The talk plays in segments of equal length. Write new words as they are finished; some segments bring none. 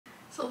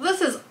So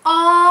this is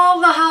all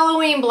the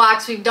Halloween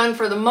blocks we've done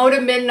for the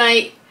Moda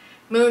Midnight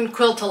Moon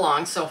Quilt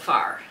Along so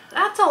far.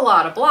 That's a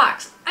lot of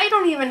blocks. I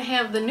don't even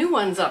have the new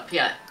ones up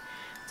yet.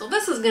 So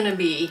this is going to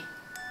be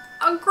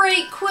a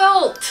great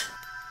quilt.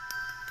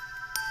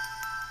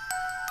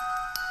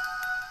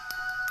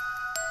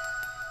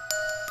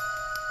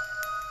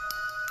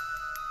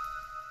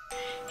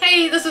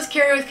 Hey, this is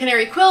Carrie with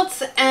Canary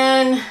Quilts,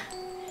 and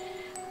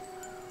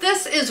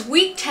this is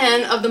week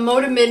 10 of the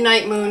Moda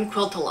Midnight Moon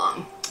Quilt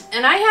Along.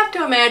 And I have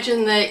to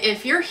imagine that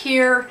if you're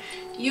here,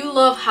 you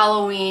love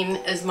Halloween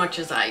as much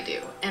as I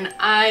do. And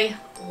I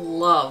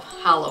love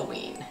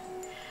Halloween.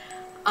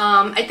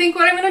 I think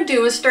what I'm going to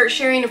do is start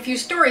sharing a few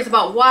stories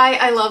about why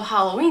I love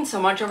Halloween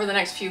so much over the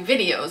next few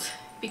videos.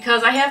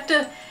 Because I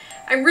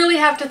really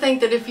have to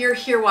think that if you're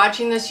here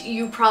watching this,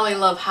 you probably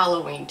love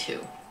Halloween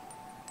too.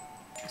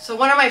 So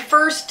one of my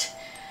first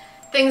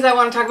things I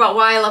want to talk about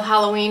why I love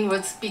Halloween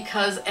was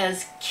because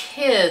as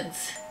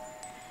kids,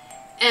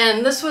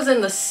 and this was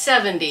in the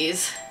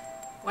 70s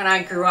when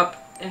I grew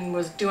up and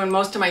was doing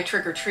most of my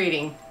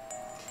trick-or-treating,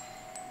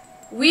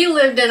 we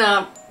lived in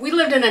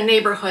a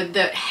neighborhood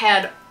that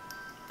had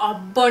a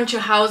bunch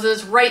of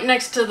houses right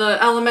next to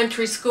the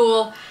elementary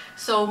school.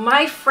 So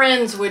my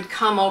friends would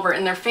come over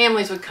and their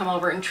families would come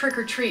over and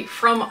trick-or-treat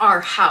from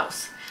our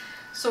house.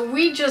 So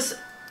we just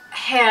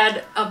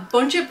had a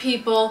bunch of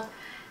people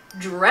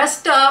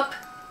dressed up,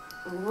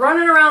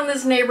 running around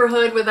this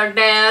neighborhood with our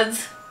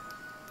dads,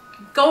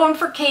 going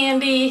for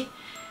candy,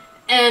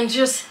 and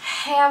just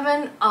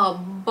having a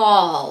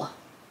ball.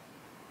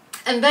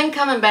 And then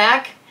coming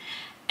back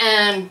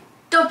and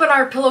dumping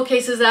our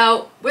pillowcases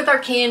out with our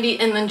candy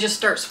and then just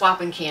start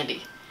swapping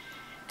candy.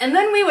 And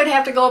then we would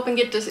have to go up and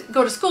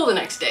go to school the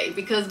next day,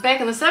 because back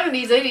in the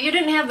 70s, you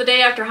didn't have the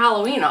day after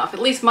Halloween off. At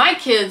least my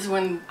kids,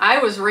 when I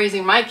was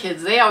raising my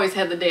kids, they always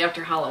had the day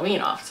after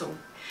Halloween off, so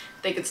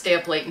they could stay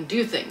up late and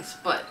do things.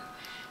 But,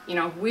 you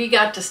know, we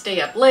got to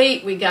stay up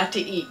late, we got to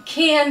eat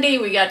candy,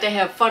 we got to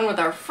have fun with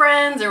our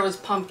friends. There was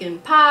pumpkin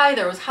pie,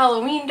 there was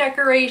Halloween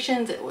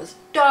decorations, it was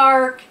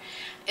dark,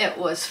 it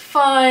was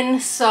fun.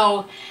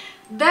 So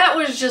that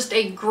was just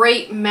a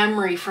great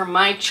memory from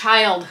my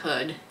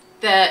childhood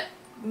that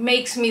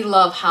makes me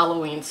love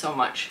Halloween so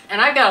much.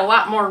 And I've got a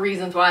lot more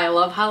reasons why I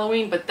love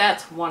Halloween, but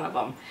that's one of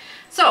them.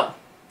 So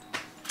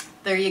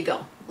there you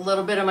go, a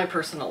little bit of my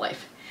personal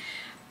life.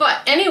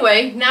 But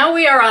anyway, now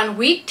we are on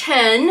week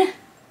 10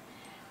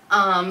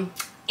 and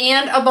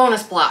a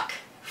bonus block.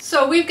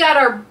 So we've got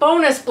our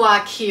bonus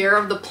block here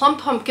of the Plump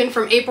Pumpkin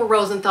from April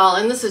Rosenthal,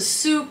 and this is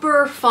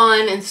super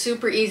fun and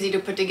super easy to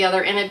put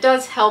together, and it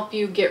does help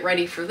you get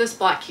ready for this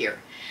block here.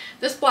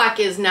 This block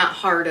is not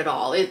hard at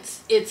all.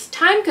 It's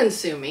time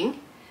consuming,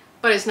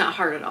 but it's not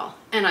hard at all.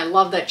 And I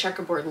love that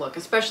checkerboard look,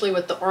 especially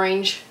with the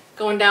orange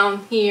going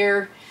down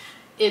here.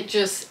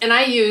 And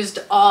I used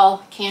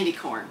all candy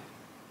corn.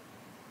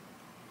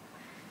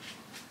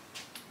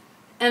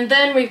 And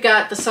then we've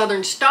got the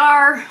Southern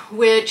Star,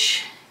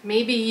 which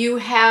maybe you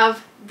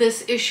have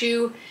this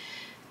issue.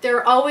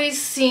 There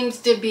just seems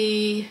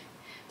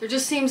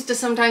to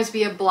sometimes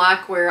be a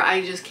block where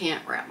I just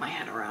can't wrap my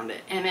head around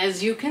it. And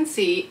as you can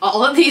see,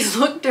 all of these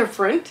look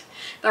different.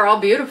 They're all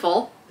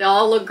beautiful. They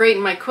all look great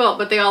in my quilt,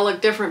 but they all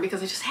look different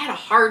because I just had a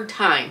hard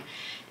time.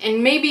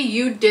 And maybe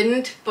you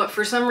didn't, but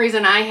for some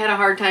reason I had a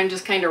hard time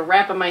just kind of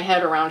wrapping my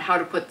head around how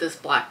to put this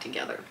block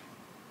together.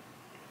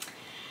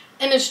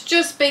 And it's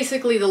just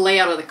basically the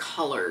layout of the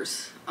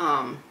colors.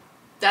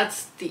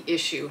 That's the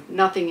issue,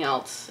 nothing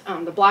else.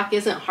 The block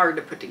isn't hard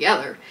to put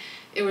together.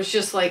 It was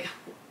just like,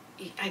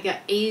 I got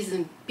A's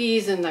and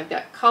B's, and I've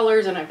got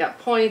colors and I've got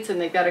points, and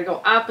they've got to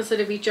go opposite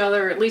of each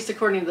other, at least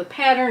according to the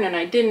pattern, and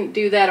I didn't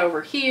do that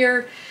over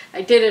here.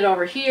 I did it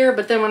over here,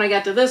 but then when I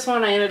got to this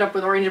one, I ended up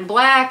with orange and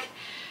black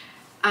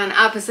on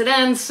opposite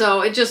ends,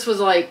 so it just was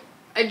like,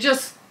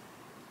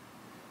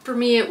 for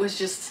me it was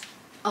just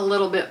a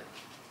little bit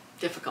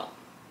difficult.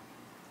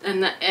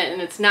 And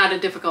it's not a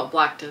difficult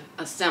block to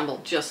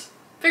assemble, just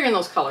figuring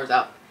those colors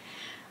out.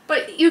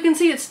 But you can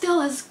see it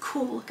still is a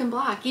cool looking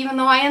block, even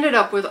though I ended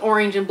up with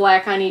orange and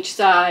black on each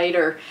side,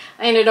 or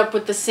I ended up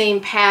with the same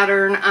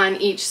pattern on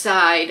each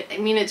side. I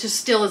mean, it just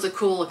still is a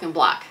cool looking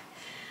block.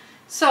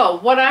 So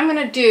what I'm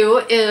going to do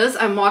is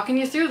I'm walking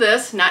you through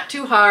this, not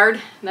too hard,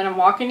 then I'm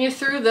walking you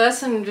through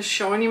this and just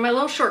showing you my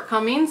little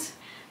shortcomings.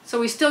 So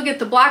we still get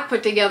the block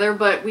put together,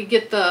 but we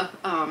get the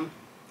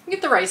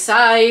right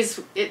size.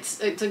 It's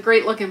a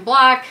great looking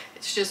block.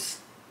 It's just,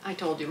 I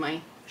told you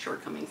my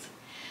shortcomings.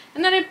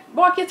 And then I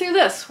walk you through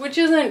this, which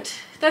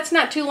that's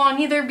not too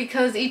long either,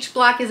 because each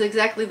block is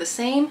exactly the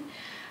same.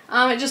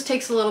 It just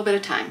takes a little bit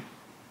of time.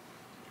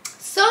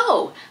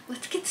 So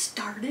let's get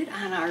started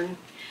on our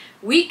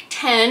week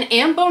 10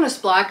 and bonus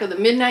block of the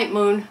Midnight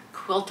Moon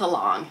Quilt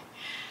Along.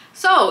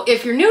 So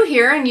if you're new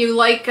here and you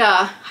like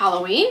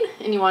Halloween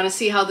and you want to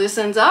see how this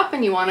ends up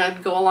and you want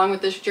to go along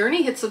with this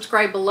journey, hit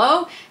subscribe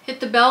below, hit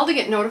the bell to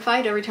get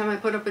notified every time I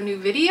put up a new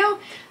video.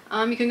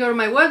 You can go to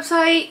my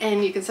website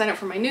and you can sign up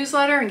for my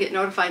newsletter and get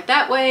notified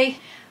that way.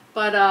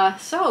 But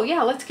so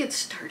yeah, let's get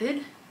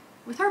started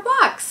with our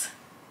blocks.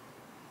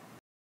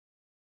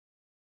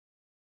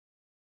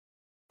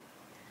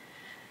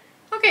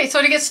 Okay,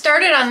 so to get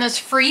started on this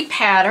free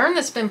pattern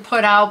that's been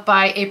put out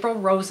by April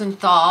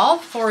Rosenthal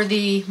for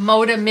the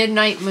Moda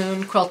Midnight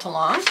Moon Quilt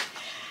Along,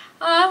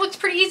 looks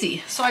pretty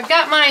easy. So I've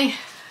got my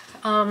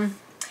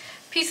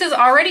pieces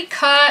already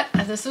cut.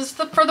 This is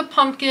for the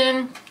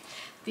pumpkin.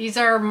 These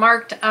are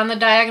marked on the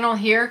diagonal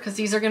here because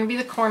these are going to be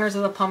the corners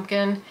of the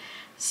pumpkin.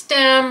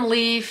 Stem,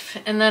 leaf,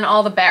 and then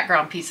all the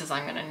background pieces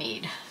I'm going to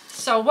need.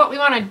 So what we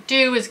want to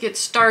do is get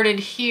started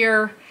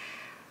here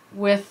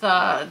with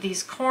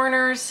these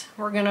corners.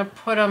 We're going to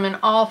put them in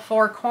all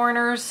 4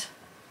 corners.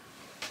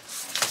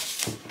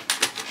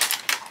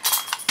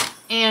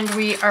 And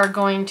we are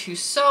going to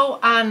sew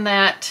on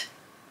that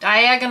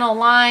diagonal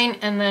line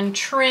and then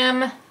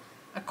trim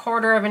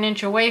 1/4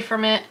 inch away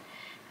from it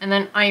and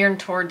then iron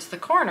towards the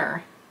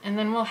corner. And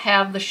then we'll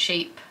have the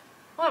shape,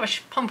 we'll have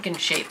a pumpkin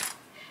shape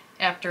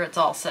after it's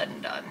all said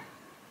and done.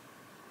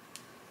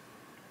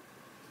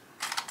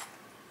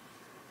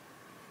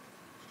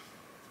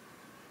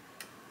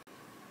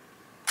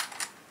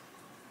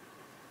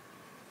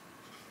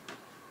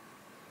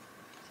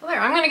 So there,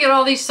 I'm going to get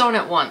all these sewn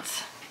at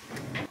once.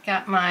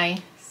 Got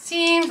my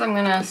seams. I'm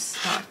going to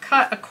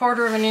cut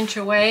 1/4 inch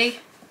away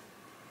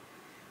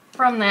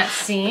from that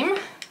seam.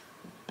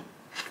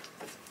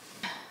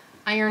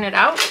 Iron it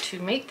out to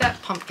make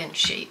that pumpkin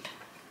shape.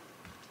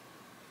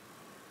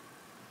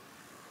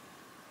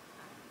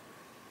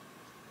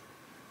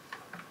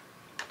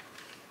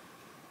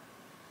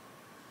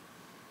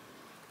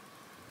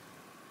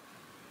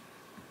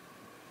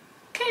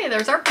 Okay,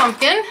 there's our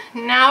pumpkin.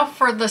 Now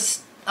for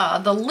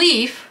the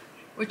leaf,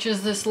 which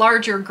is this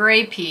larger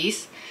gray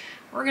piece,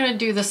 we're going to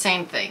do the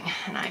same thing.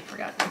 And I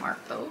forgot to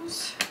mark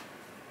those.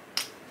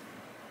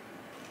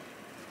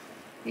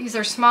 These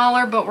are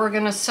smaller, but we're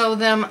going to sew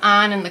them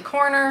on in the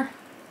corner.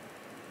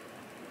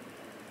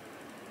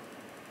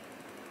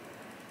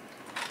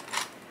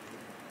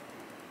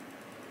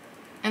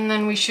 And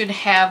then we should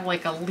have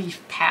like a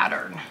leaf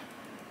pattern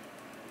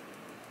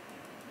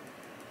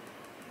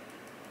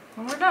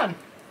when we're done.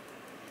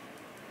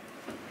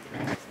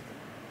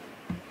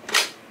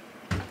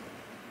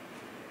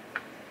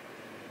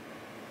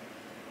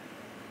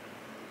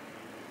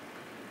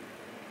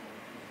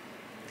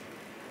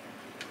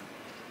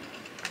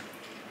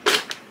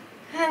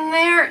 And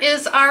there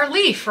is our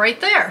leaf right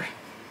there.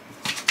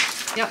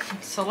 Yep,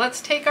 so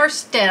let's take our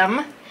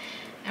stem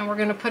and we're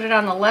going to put it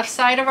on the left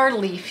side of our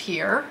leaf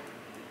here.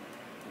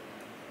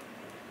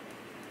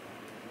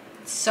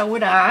 Sew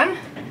it on.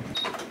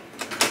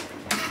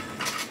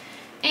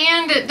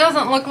 And it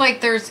doesn't look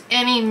like there's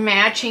any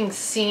matching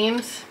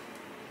seams,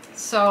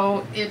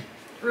 so it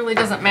really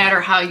doesn't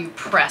matter how you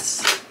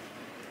press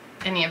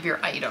any of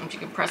your items. You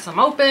can press them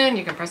open,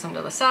 you can press them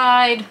to the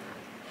side.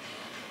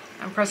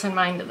 I'm pressing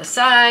mine to the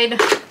side.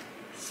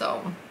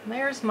 So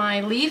there's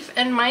my leaf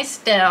and my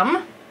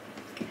stem.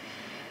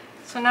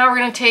 So now we're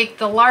going to take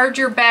the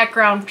larger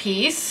background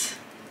piece.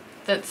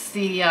 That's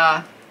the,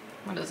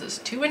 what is this,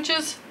 2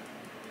 inches?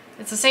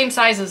 It's the same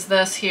size as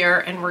this here,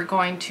 and we're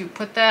going to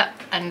put that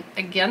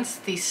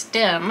against the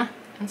stem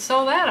and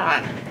sew that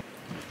on.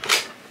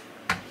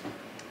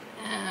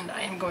 And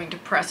I am going to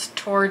press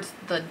towards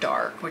the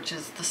dark, which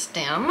is the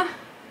stem.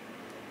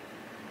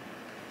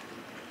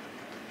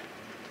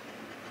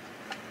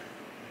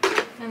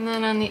 And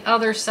then on the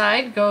other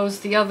side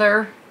goes the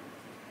other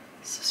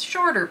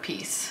shorter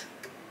piece.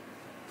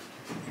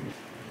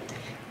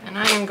 And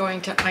I am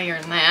going to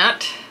iron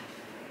that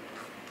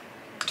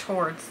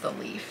towards the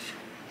leaf.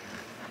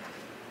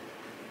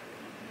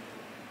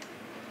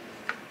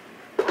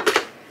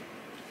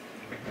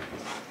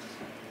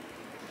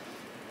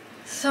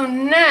 So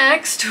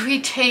next we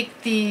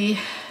take the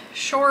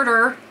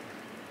shorter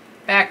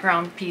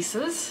background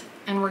pieces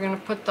and we're going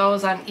to put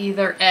those on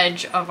either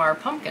edge of our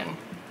pumpkin.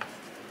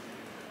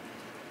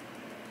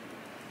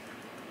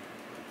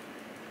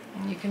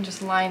 And you can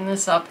just line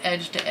this up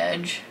edge to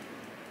edge.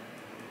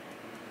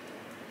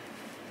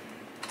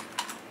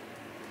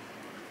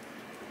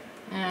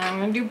 And I'm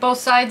going to do both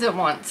sides at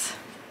once.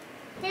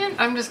 And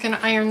I'm just going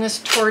to iron this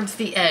towards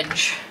the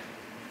edge.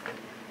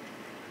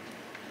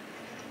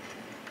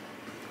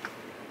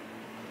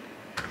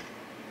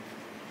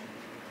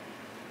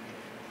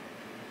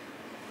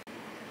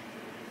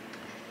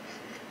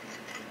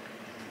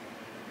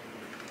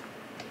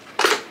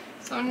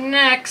 So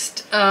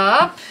next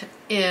up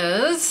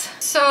is,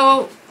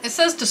 so it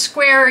says to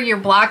square your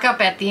block up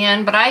at the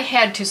end, but I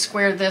had to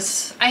square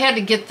this, I had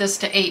to get this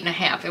to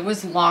 8.5. It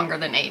was longer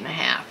than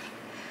 8.5.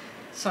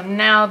 So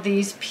now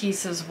these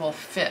pieces will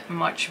fit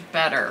much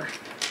better.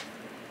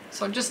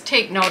 So just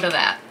take note of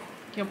that.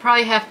 You'll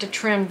probably have to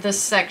trim this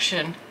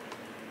section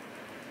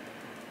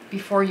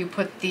before you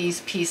put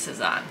these pieces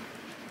on.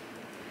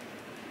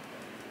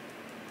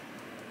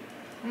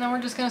 And then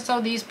we're just going to sew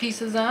these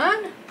pieces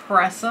on,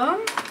 press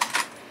them.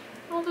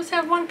 We'll just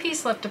have one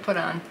piece left to put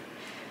on.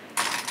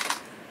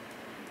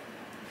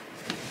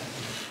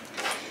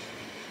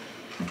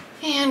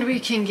 And we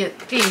can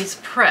get these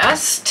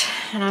pressed,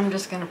 and I'm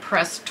just going to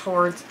press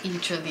towards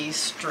each of these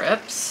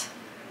strips.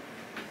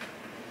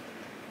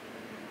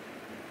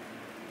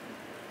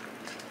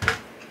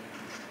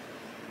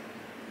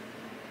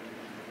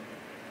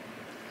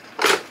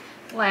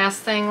 Last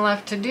thing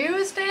left to do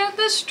is to add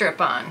this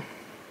strip on.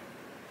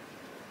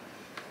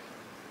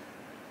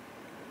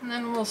 And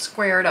then we'll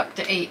square it up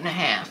to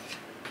 8.5.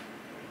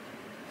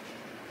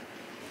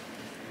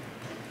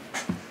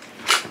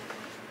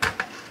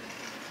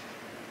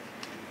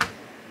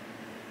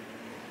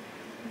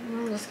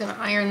 I'm just going to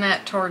iron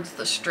that towards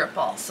the strip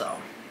also.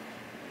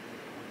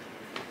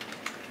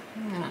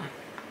 I'm going to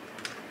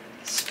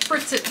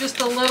spritz it just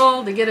a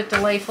little to get it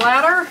to lay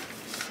flatter.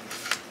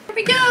 There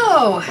we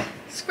go!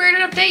 Squared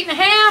it up to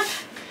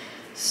 8.5.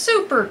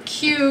 Super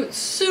cute,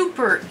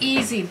 super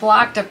easy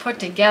block to put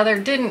together.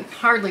 Didn't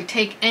hardly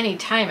take any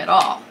time at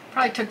all.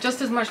 Probably took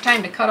just as much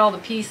time to cut all the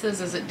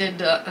pieces as it did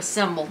to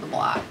assemble the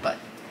block, but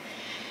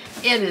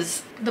it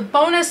is the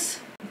bonus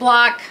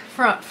block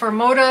for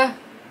Moda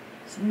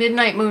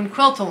Midnight Moon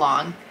Quilt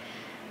Along,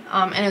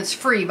 and it's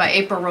free by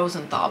April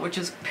Rosenthal, which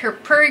is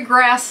Prairie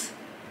Grass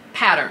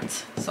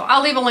Patterns. So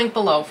I'll leave a link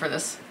below for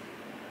this.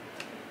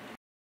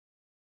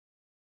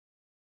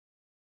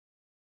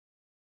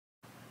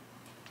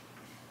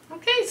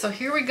 Okay, so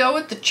here we go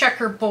with the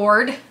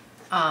checkerboard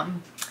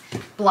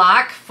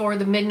block for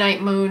the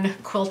Midnight Moon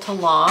Quilt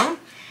Along,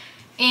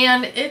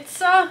 and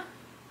it's a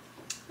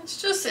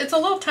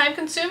little time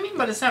consuming,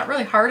 but it's not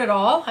really hard at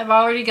all. I've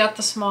already got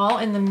the small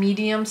and the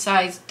medium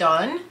size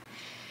done,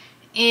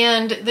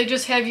 and they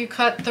just have you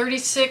cut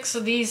 36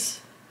 of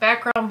these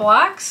background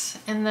blocks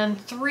and then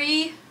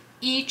 3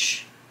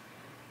 each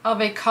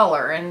of a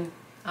color, and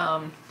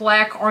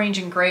black, orange,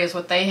 and gray is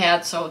what they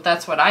had, so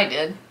that's what I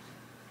did.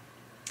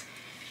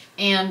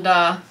 And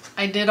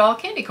I did all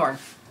candy corn.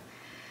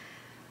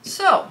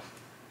 So,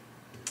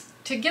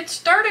 to get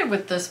started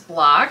with this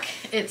block,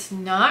 it's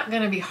not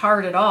going to be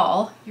hard at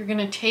all. You're going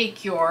to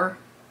take your,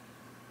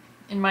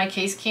 in my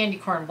case, candy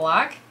corn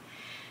block,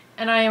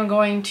 and I am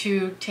going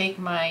to take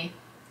my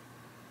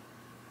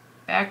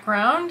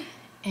background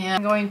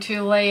and I'm going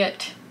to lay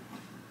it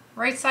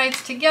right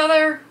sides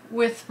together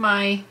with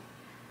my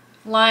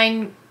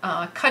line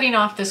cutting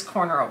off this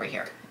corner over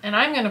here. And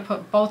I'm going to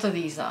put both of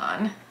these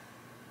on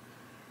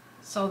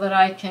so that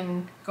I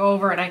can go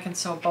over and I can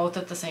sew both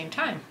at the same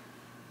time.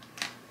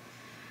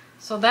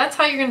 So that's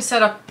how you're going to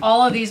set up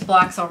all of these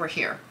blocks over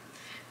here.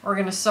 We're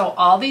going to sew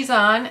all these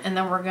on, and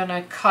then we're going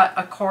to cut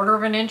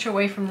 1/4 inch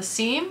away from the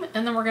seam,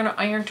 and then we're going to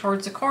iron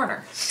towards the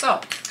corner.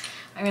 So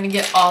I'm going to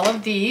get all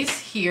of these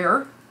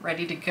here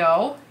ready to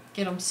go,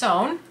 get them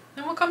sewn,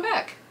 and we'll come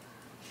back.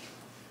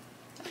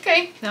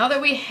 Okay, now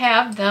that we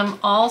have them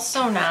all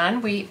sewn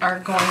on, we are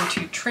going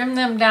to trim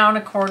them down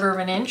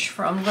 1/4 inch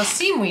from the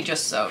seam we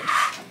just sewed.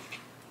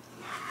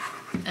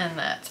 And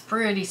that's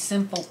pretty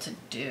simple to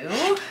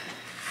do.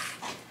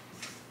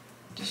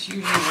 Just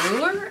use your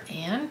ruler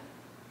and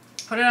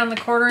put it on the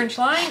 1/4 inch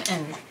line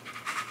and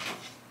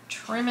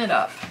trim it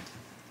up.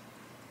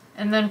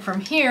 And then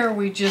from here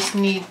we just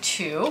need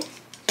to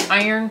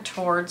iron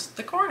towards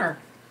the corner.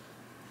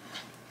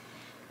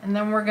 And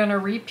then we're going to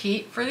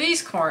repeat for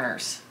these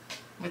corners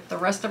with the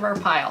rest of our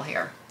pile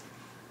here.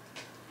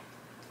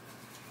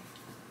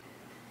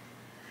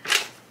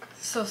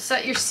 So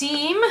set your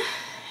seam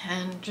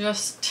and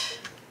just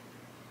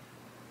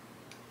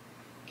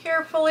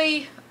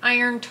carefully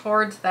iron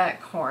towards that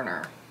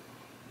corner.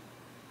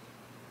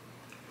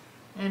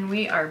 And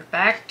we are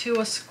back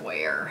to a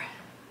square.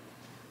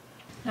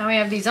 Now we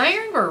have these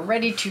ironed, we're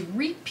ready to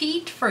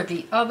repeat for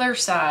the other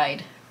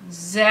side.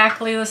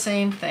 Exactly the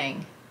same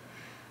thing.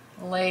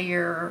 Lay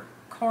your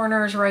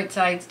corners right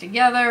sides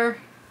together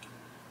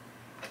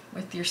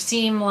with your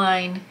seam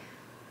line,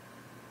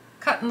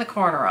 cutting the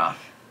corner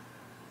off.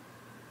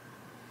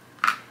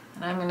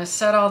 And I'm going to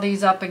set all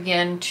these up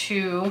again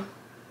to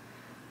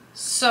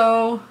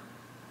sew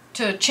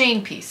to a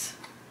chain piece.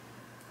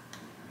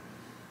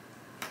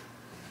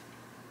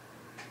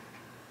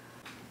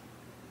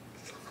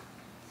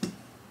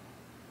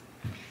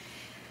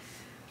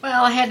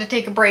 Well, I had to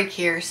take a break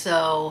here,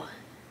 so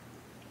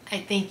I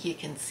think you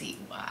can see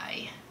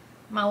why.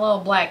 My little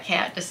black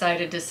cat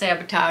decided to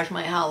sabotage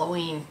my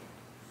Halloween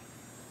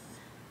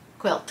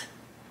quilt.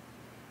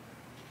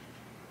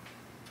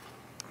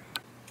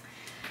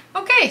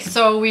 Okay,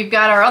 so we've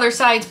got our other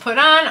sides put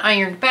on,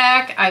 ironed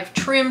back. I've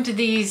trimmed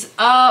these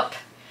up.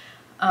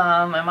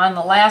 I'm on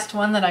the last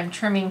one that I'm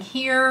trimming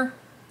here.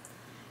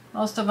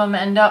 Most of them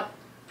end up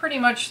pretty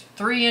much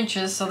 3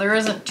 inches, so there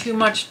isn't too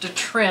much to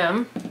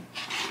trim.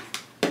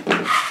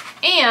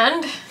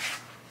 And,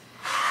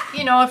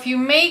 you know, if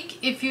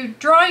you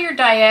draw your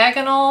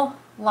diagonal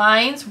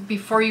lines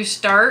before you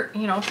start,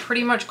 you know,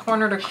 pretty much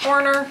corner to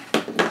corner,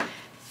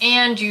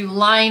 and you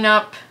line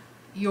up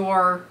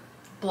your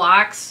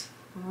blocks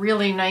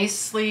really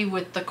nicely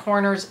with the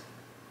corners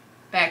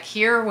back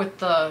here with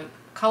the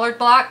colored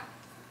block,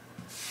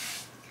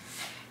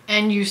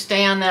 and you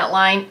stay on that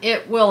line,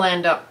 you'll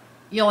end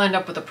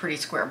up with a pretty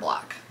square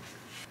block.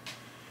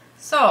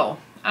 So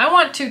I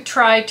want to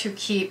try to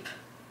keep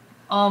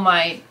all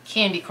my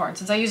candy corn,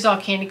 since I used all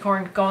candy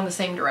corn, go in the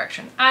same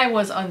direction. I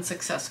was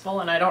unsuccessful,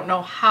 and I don't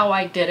know how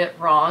I did it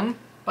wrong,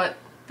 but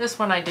this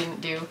one I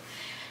didn't do.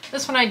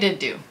 This one I did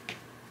do.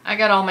 I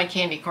got all my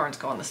candy corns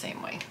going the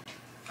same way.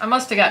 I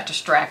must have got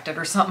distracted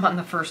or something on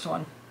the first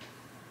one.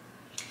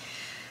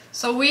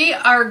 So we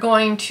are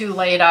going to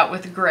lay it out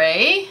with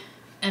gray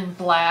and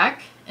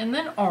black and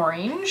then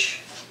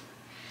orange.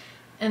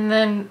 And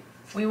then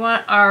we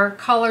want our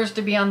colors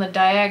to be on the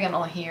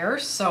diagonal here.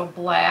 So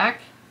black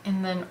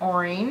and then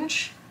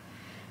orange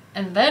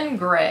and then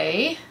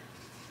gray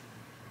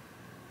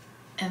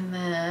and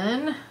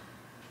then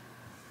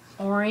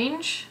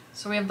orange.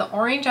 So we have the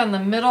orange on the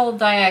middle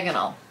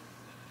diagonal.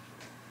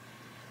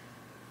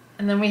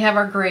 And then we have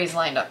our grays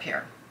lined up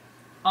here.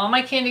 All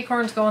my candy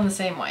corns going the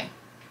same way.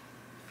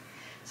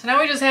 So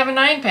now we just have a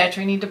 9 patch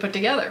we need to put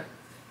together.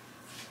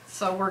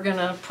 So we're going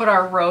to put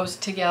our rows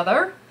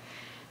together,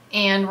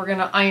 and we're going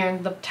to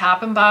iron the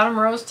top and bottom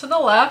rows to the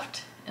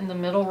left and the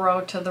middle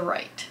row to the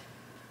right.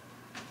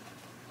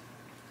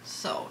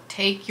 So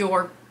take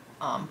your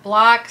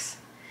blocks,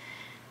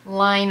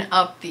 line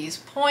up these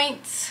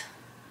points,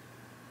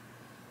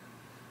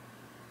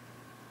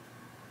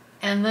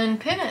 and then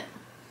pin it.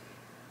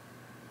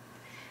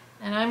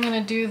 And I'm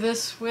going to do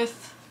this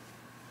with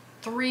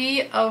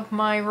 3 of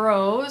my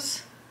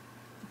rows,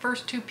 the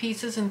first 2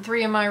 pieces in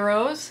 3 of my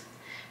rows.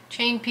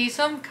 Chain piece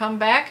them, come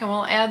back, and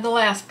we'll add the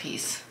last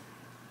piece.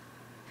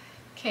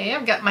 Okay,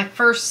 I've got my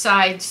first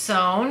side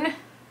sewn,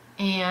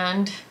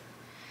 and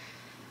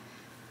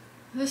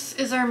this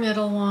is our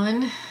middle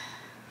one.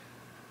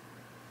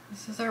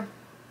 This is our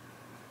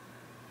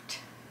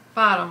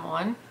bottom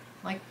one,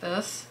 like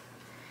this.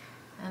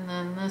 And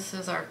then this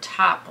is our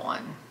top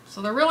one.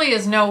 So there really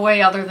is no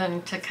way other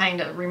than to kind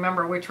of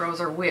remember which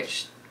rows are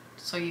which,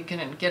 so you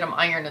can get them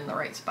ironed in the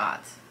right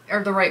spots,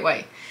 or the right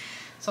way.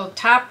 So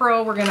top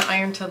row we're going to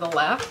iron to the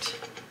left,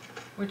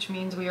 which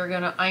means we are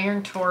going to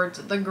iron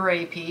towards the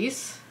gray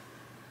piece.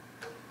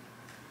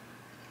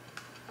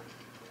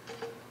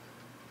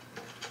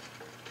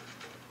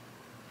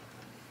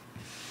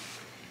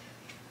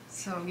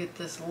 So get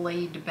this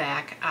laid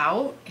back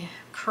out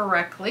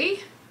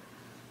correctly.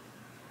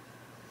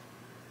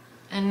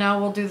 And now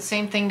we'll do the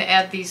same thing to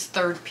add these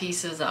third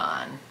pieces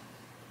on.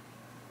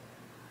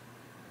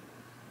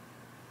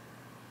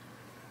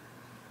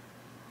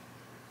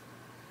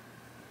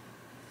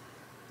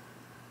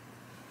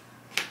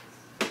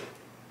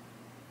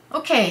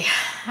 Okay,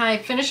 I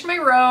finished my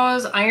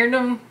rows, ironed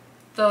them,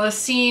 the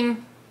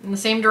seam in the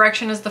same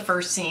direction as the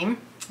first seam.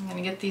 I'm going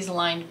to get these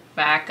lined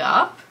back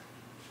up.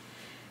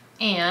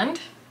 And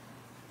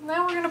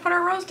now we're going to put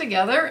our rows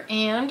together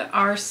and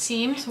our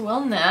seams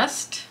will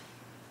nest.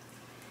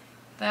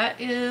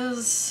 That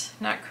is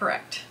not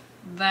correct.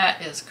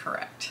 That is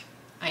correct.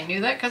 I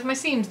knew that because my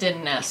seams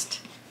didn't nest.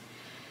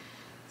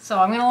 So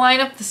I'm going to line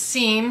up the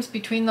seams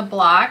between the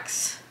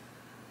blocks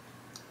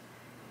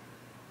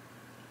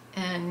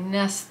and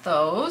nest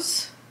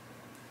those.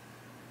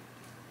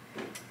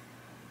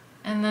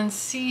 And then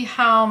see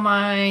how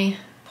my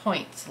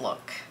points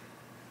look.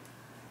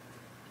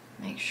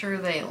 Make sure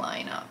they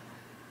line up.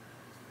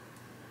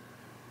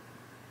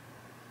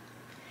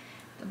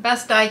 The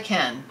best I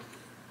can.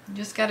 You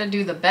just got to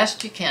do the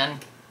best you can.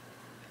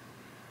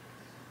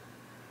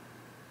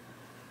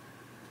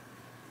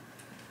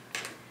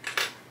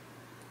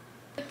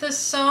 Get this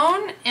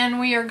sewn, and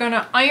we are going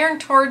to iron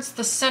towards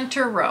the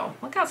center row.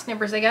 Look out,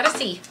 Snippers, they got to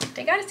see.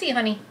 They got to see,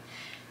 honey.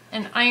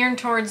 And iron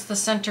towards the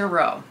center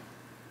row.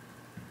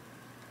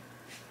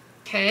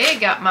 Okay,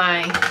 got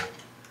my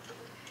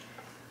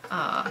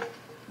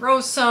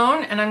rows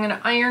sewn, and I'm going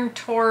to iron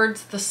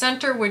towards the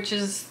center, which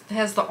has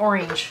the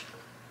orange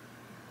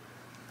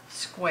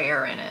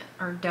square in it,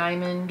 or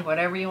diamond,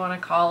 whatever you want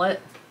to call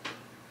it.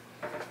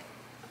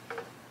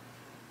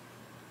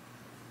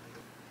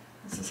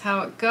 This is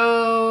how it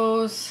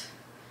goes,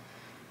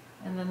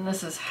 and then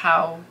this is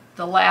how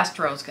the last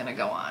row is going to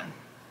go on.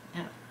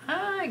 And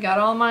I got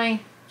all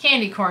my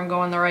candy corn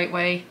going the right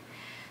way,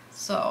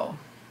 so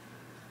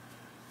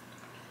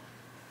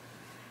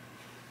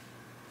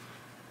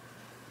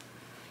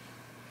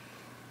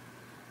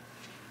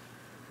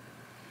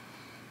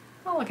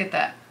oh, look at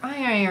that.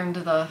 I ironed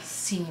the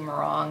seam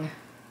wrong.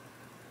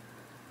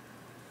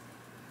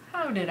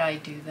 How did I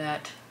do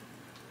that?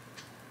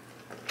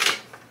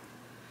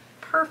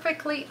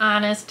 Perfectly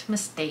honest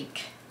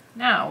mistake.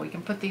 Now we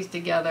can put these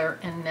together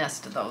and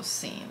nest those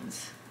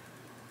seams.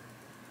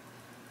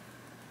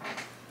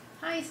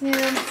 Hi,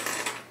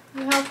 Snibbs.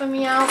 You helping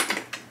me out?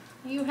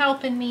 Are you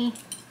helping me?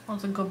 Well,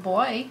 that's a good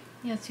boy.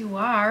 Yes, you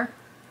are.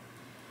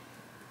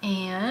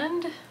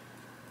 And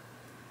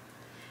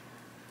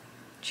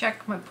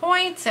check my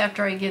points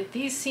after I get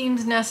these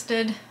seams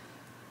nested.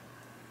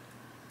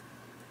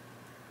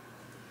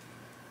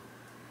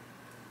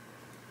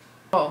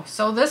 Oh,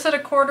 so this at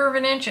 1/4 of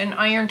an inch and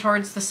iron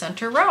towards the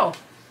center row.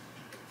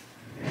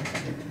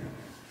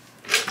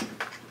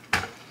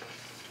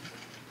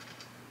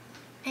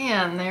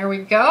 And there we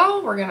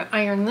go. We're going to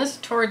iron this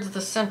towards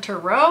the center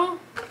row.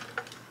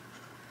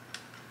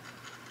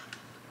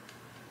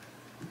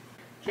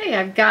 Okay,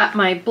 I've got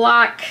my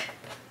block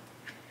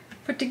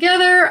put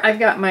together. I've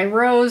got my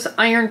rows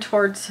ironed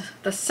towards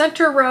the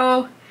center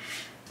row.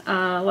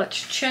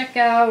 Let's check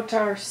out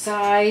our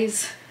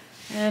size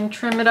and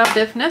trim it up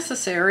if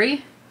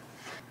necessary.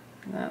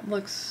 That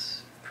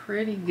looks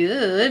pretty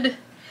good.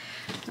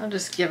 I'll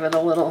just give it a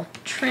little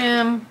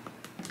trim,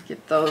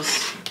 get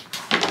those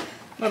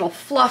little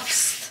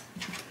fluffs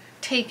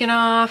taken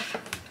off,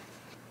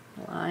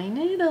 line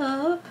it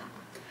up.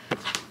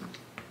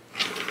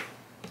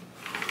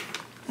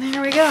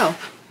 There we go.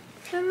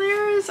 And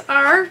there is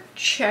our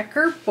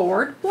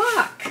checkerboard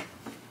block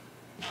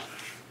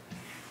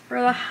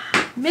for the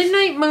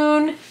Midnight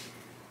Moon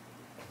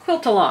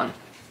quilt along.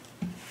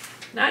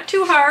 Not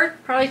too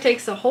hard, probably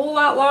takes a whole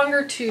lot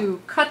longer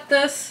to cut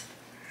this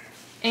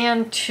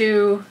and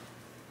to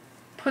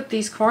put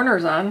these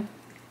corners on,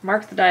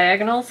 mark the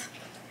diagonals,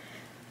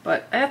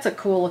 but that's a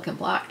cool looking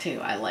block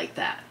too. I like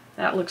that.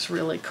 That looks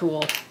really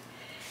cool.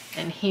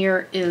 And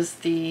here is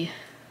the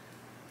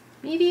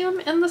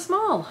medium and the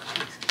small.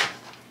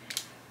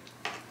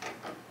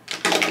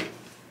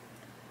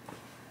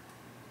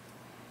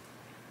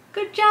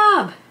 Good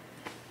job.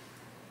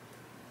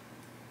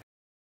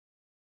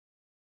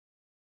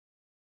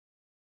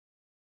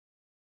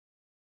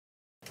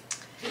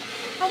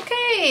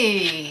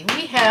 Okay,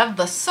 we have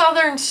the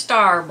Southern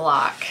Star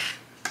block.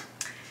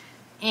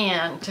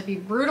 And to be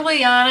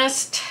brutally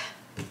honest,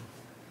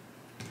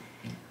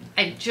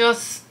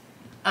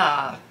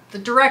 the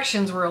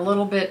directions were a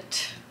little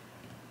bit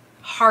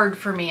hard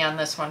for me on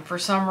this one for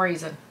some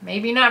reason.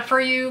 Maybe not for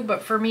you,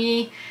 but for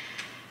me,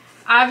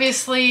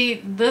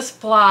 obviously this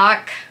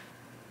block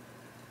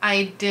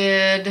I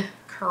did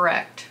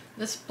correct.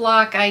 This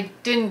block I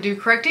didn't do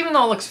correct, even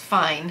though it looks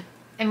fine.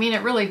 I mean,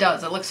 it really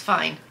does. It looks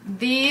fine.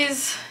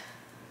 These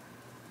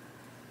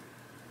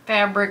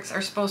fabrics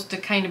are supposed to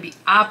kind of be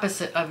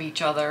opposite of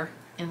each other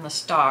in the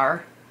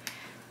star,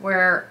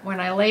 where when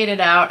I laid it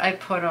out, I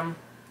put them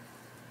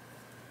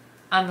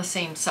on the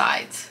same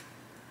sides.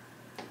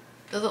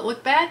 Does it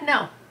look bad?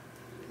 No.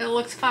 It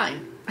looks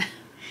fine.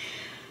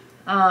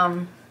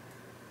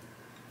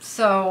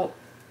 So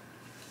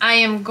I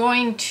am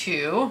going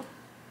to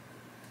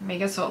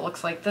make it so it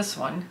looks like this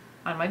one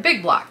on my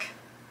big block.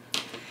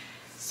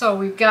 So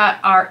we've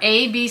got our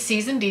A, B,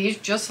 C's, and D's,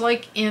 just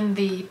like in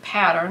the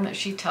pattern that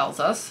she tells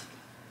us.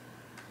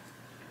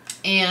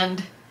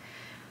 And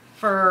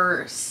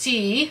for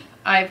C,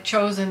 I've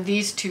chosen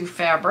these two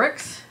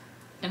fabrics.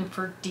 And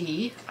for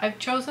D, I've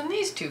chosen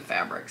these two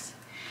fabrics.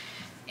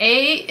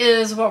 A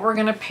is what we're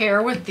going to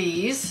pair with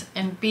these,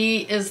 and B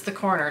is the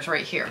corners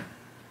right here.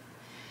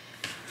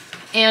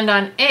 And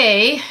on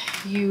A,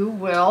 you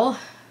will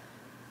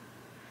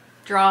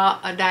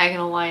draw a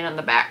diagonal line on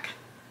the back.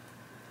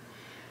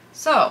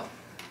 So,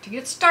 to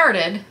get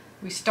started,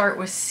 we start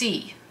with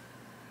C.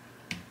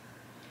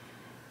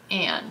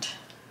 And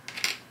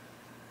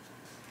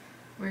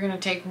we're going to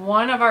take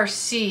one of our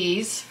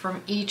C's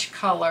from each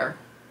color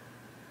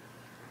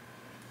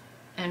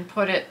and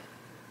put it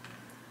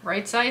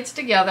right sides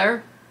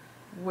together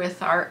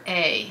with our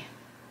A.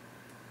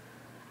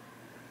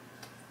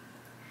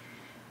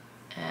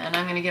 And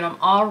I'm going to get them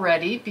all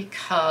ready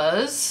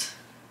because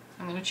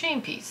I'm going to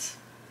chain piece.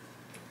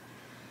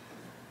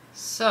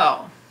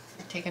 So,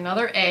 take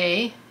another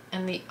A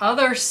and the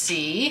other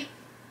C,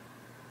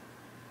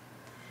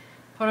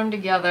 put them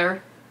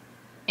together,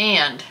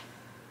 and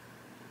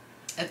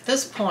at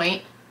this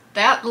point,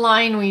 that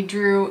line we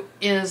drew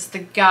is the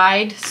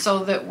guide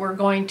so that we're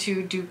going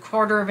to do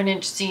 1/4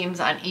 inch seams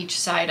on each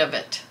side of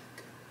it.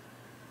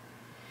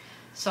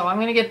 So I'm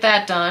going to get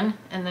that done,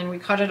 and then we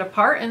cut it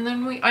apart and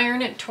then we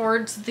iron it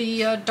towards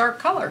the dark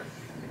color.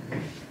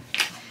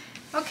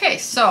 Okay,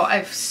 so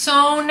I've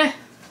sewn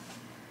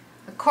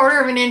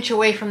 1/4 inch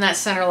away from that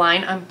center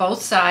line on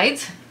both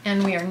sides,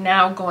 and we are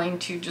now going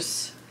to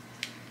just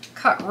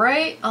cut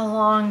right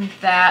along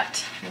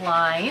that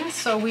line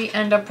so we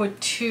end up with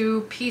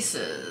 2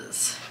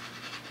 pieces.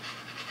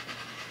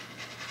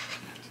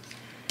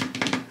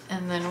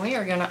 And then we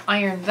are going to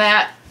iron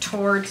that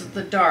towards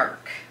the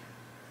dark.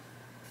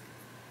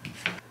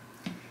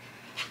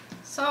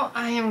 So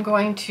I am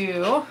going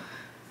to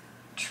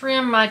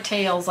trim my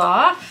tails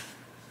off.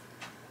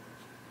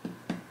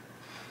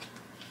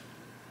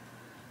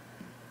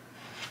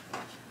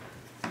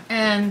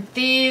 And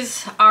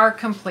these are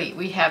complete.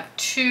 We have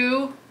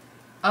 2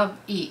 of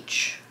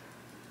each.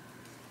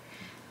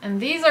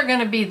 And these are going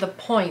to be the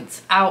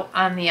points out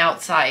on the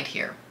outside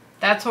here.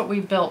 That's what we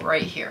built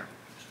right here.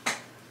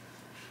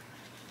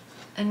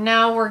 And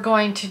now we're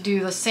going to do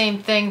the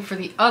same thing for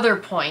the other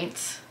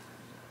points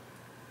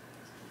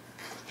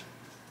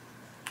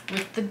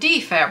with the D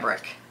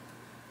fabric.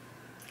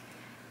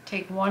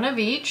 Take one of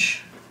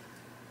each.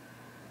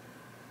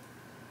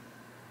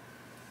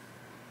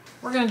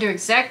 We're going to do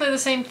exactly the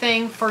same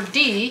thing for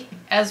D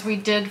as we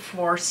did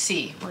for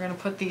C. We're going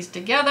to put these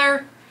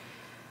together,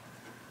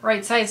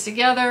 right sides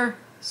together,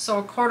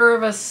 so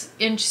 1/4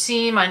 inch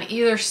seam on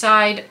either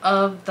side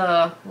of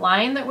the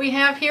line that we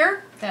have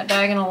here, that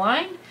diagonal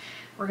line.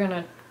 We're going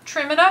to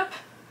trim it up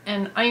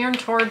and iron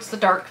towards the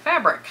dark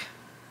fabric.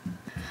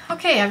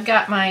 Okay, I've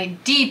got my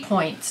D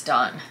points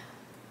done.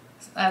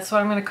 That's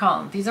what I'm going to call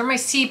them. These are my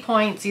C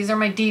points, these are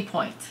my D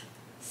points.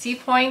 C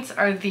points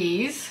are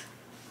these.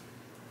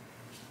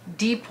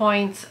 D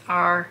points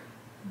are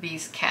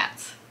these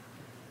cats.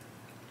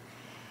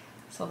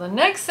 So the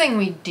next thing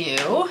we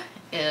do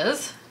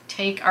is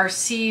take our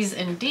C's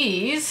and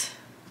D's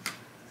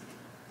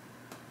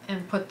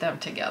and put them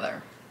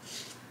together.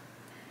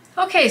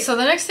 Okay, so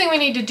the next thing we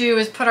need to do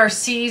is put our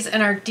C's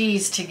and our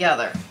D's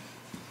together.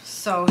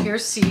 So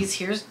here's C's,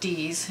 here's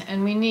D's,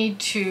 and we need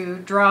to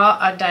draw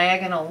a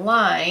diagonal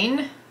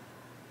line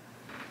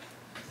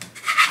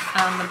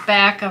on the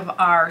back of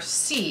our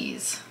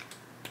C's.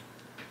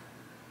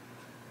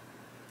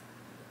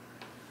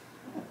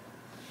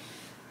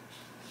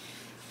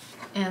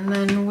 And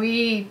then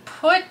we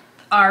put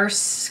our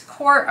C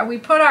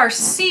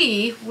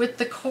with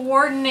the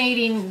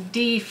coordinating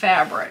D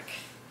fabric.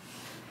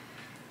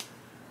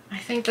 I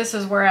think this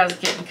is where I was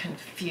getting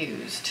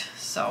confused.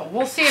 So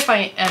we'll see if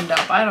I end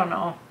up, I don't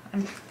know.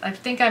 I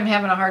think I'm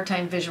having a hard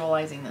time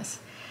visualizing this.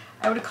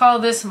 I would call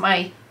this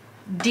my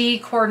D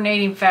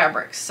coordinating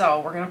fabric. So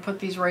we're going to put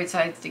these right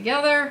sides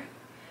together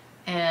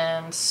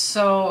and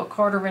sew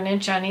 1/4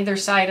 inch on either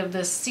side of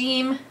this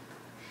seam.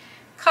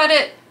 Cut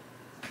it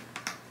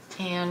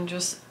and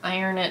just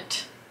iron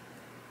it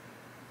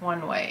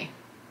one way.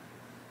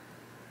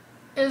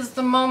 Is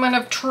the moment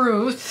of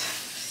truth,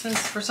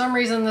 since for some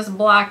reason this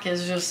block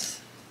is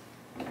just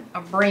a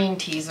brain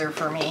teaser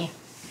for me.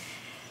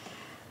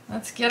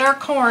 Let's get our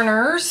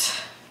corners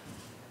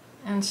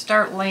and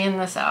start laying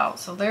this out.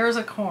 So there's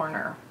a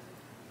corner.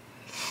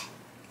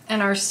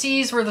 And our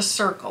C's were the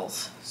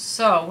circles.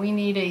 So we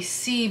need a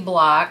C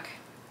block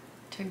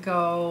to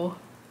go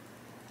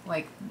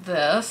like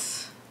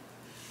this.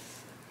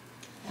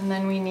 And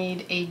then we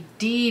need a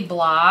D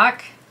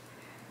block,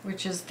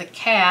 which is the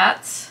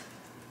cats,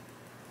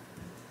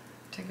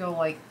 to go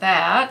like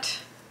that.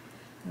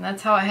 And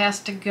that's how it has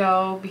to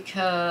go,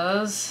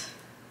 because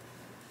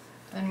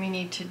then we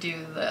need to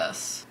do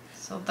this.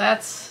 So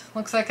that's,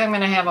 looks like I'm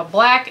going to have a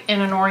black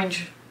and an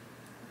orange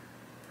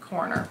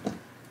corner.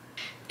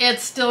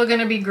 It's still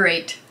going to be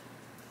great.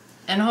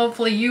 And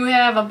hopefully you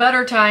have a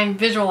better time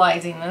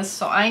visualizing this.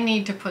 So I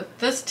need to put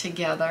this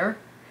together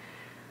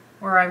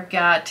where I've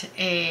got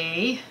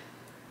a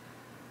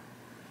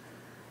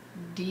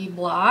D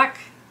block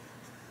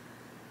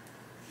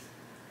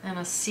and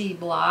a C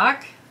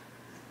block,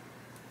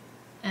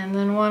 and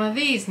then one of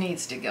these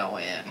needs to go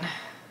in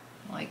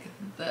like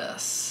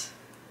this.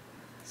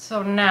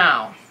 So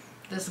now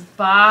this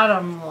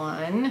bottom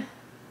one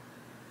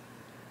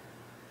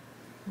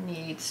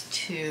needs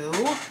to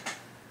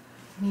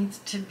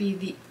be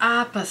the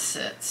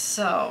opposite.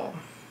 So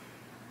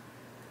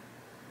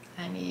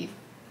I need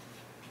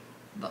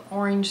the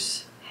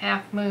orange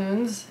half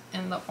moons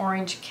and the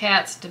orange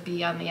cats to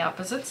be on the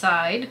opposite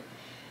side.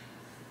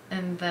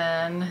 And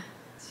then,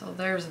 so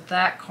there's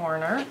that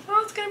corner.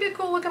 Oh, it's going to be a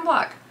cool looking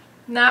block.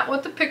 Not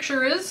what the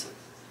picture is,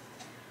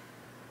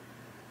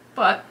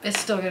 but it's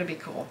still going to be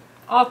cool.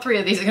 All three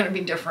of these are going to be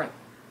different.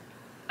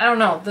 I don't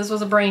know, this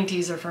was a brain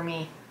teaser for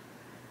me.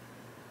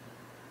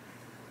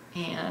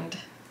 And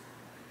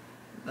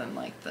then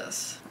like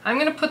this. I'm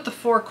going to put the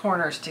 4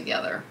 corners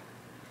together.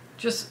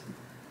 Just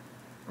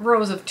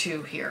rows of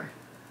 2 here.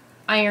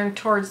 Iron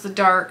towards the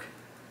dark,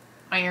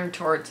 iron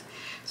towards.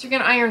 So you're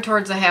going to iron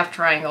towards a half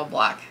triangle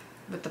block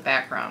with the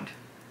background.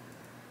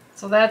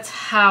 So that's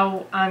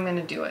how I'm going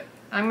to do it.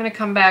 I'm going to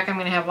come back, I'm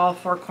going to have all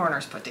 4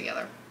 corners put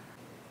together.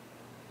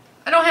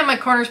 I don't have my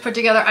corners put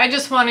together. I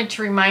just wanted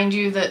to remind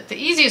you that the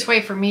easiest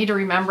way for me to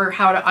remember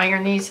how to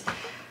iron these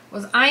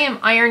was I am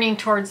ironing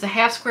towards the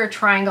half square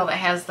triangle that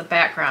has the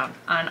background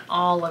on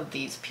all of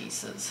these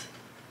pieces.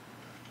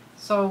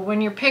 So when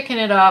you're picking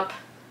it up,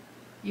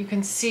 you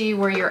can see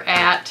where you're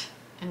at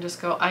and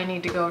just go, I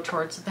need to go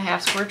towards the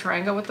half square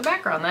triangle with the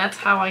background. That's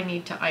how I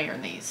need to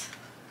iron these.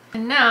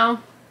 And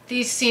now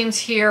these seams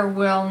here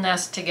will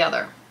nest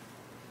together,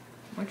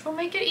 which will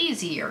make it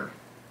easier,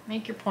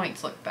 make your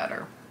points look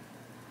better.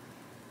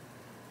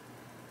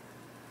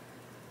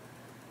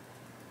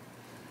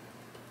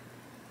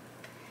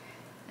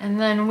 And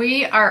then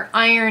we are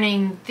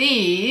ironing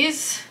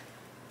these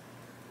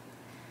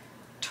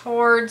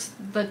towards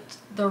the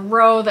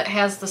row that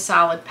has the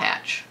solid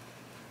patch.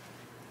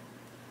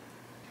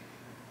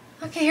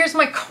 Okay, here's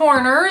my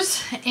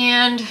corners,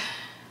 and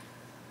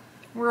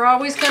we're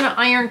always going to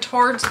iron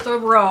towards the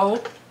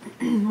row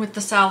with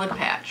the solid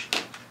patch.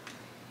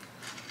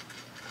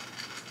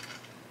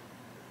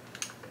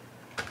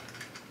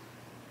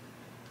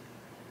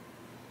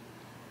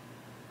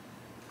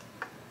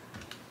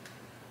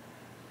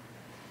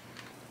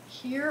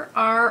 Here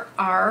are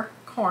our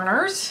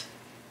corners,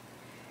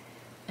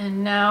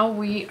 and now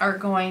we are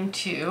going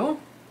to,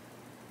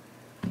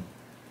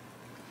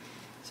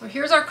 so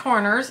here's our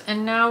corners,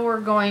 and now we're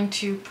going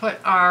to put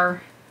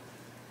our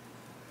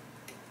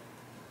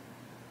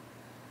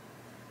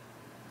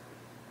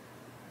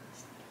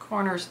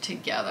corners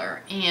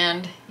together.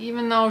 And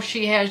even though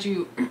she has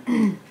you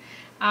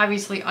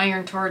obviously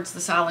iron towards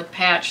the solid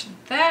patch,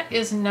 that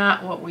is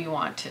not what we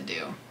want to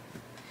do.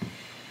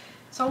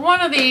 So one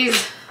of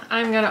these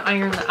I'm going to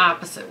iron the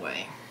opposite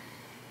way.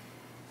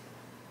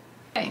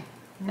 Okay,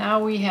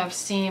 now we have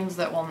seams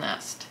that will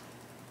nest.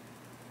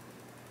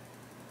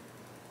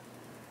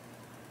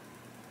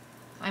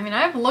 I I mean,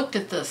 I've looked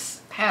at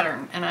this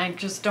pattern and I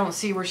just don't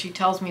see where she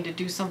tells me to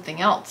do something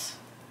else.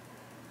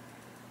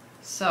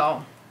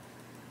 So,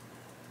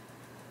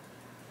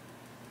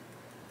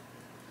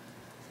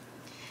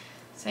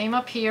 same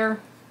up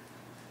here.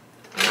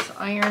 Let's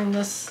iron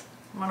this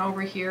one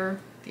over here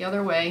the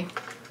other way.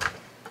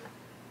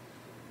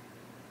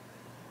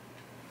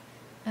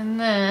 And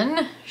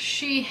then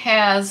she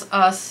has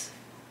us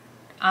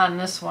on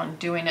this one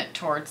doing it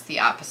towards the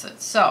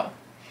opposite. So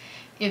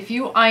if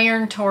you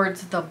iron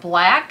towards the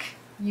black,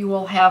 you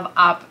will have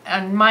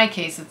in my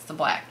case it's the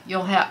black.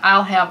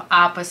 I'll have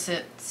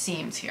opposite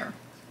seams here.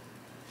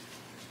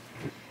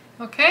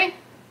 Okay.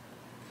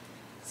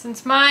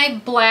 Since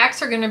my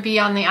blacks are going to be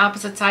on the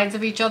opposite sides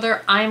of each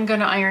other, I'm going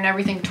to iron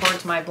everything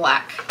towards my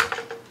black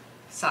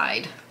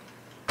side.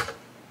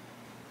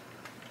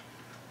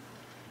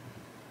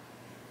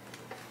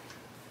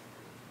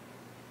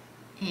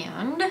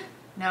 And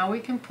now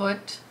we can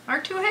put our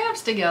two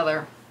halves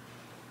together.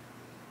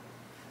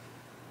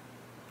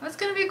 That's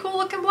going to be a cool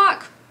looking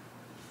block.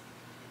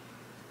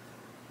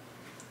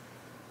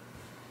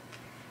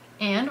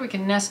 And we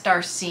can nest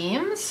our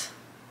seams.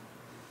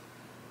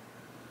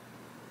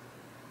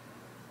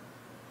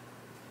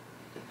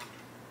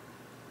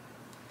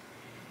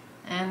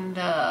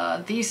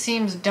 And these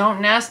seams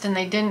don't nest, and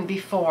they didn't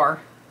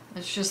before.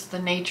 It's just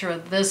the nature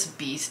of this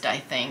beast, I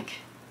think.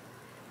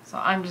 So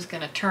I'm just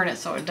going to turn it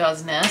so it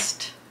does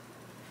nest.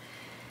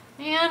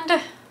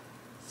 And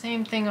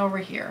same thing over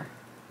here.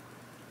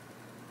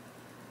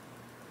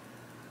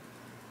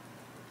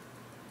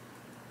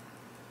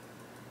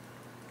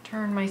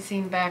 Turn my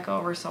seam back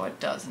over so it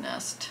does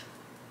nest.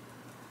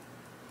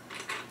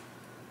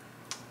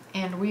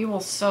 And we will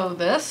sew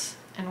this,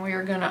 and we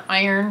are going to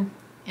iron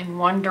in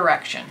one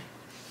direction.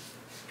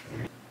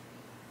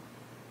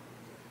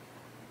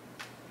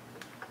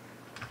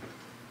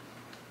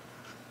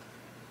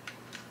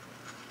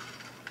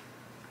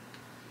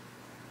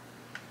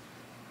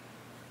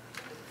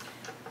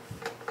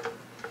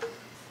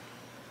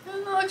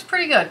 And that looks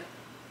pretty good.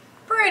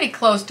 Pretty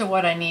close to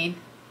what I need.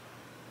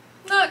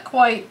 Not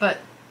quite, but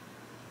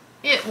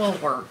it will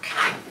work.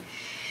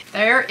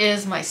 There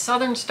is my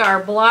Southern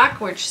Star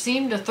block, which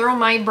seemed to throw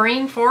my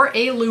brain for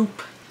a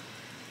loop.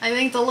 I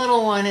think the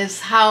little one is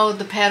how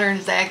the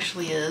pattern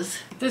actually is.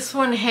 This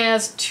one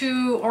has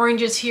 2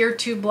 oranges here,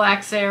 2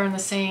 blacks there, and the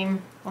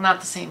same, well,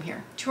 not the same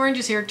here. 2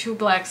 oranges here, 2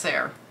 blacks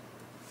there.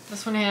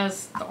 This one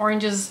has the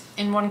oranges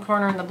in one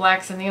corner and the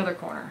blacks in the other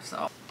corner.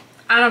 So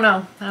I don't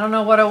know. I don't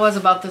know what it was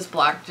about this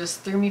block. Just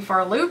threw me for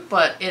a loop,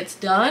 but it's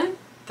done.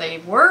 They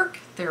work.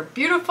 They're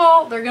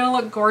beautiful. They're gonna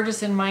look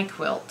gorgeous in my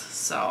quilt.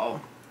 So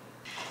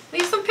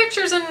leave some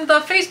pictures in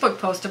the Facebook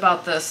post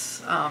about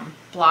this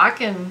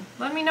block and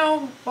let me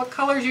know what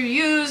colors you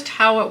used,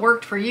 how it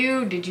worked for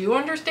you. Did you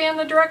understand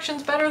the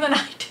directions better than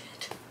I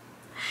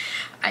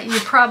did? You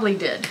probably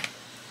did.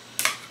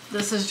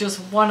 This is just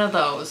one of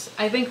those.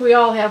 I think we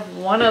all have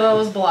one of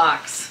those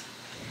blocks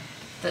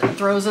that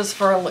throws us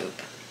for a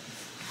loop.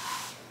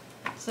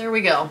 So there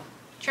we go.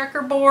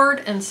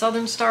 Checkerboard and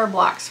Southern Star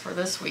blocks for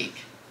this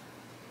week.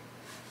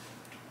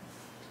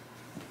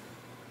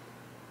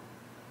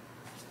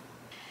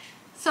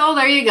 So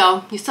there you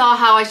go. You saw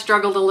how I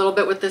struggled a little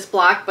bit with this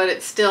block, but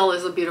it still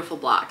is a beautiful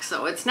block.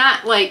 So it's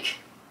not like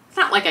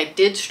I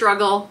did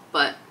struggle,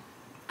 but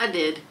I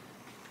did.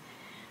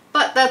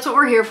 But that's what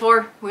we're here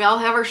for. We all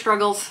have our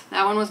struggles.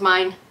 That one was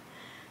mine.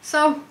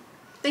 So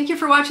thank you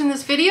for watching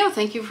this video.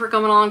 Thank you for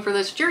coming along for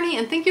this journey,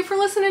 and thank you for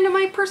listening to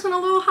my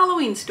personal little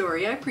Halloween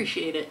story. I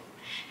appreciate it.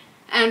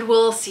 And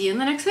we'll see you in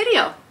the next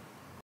video.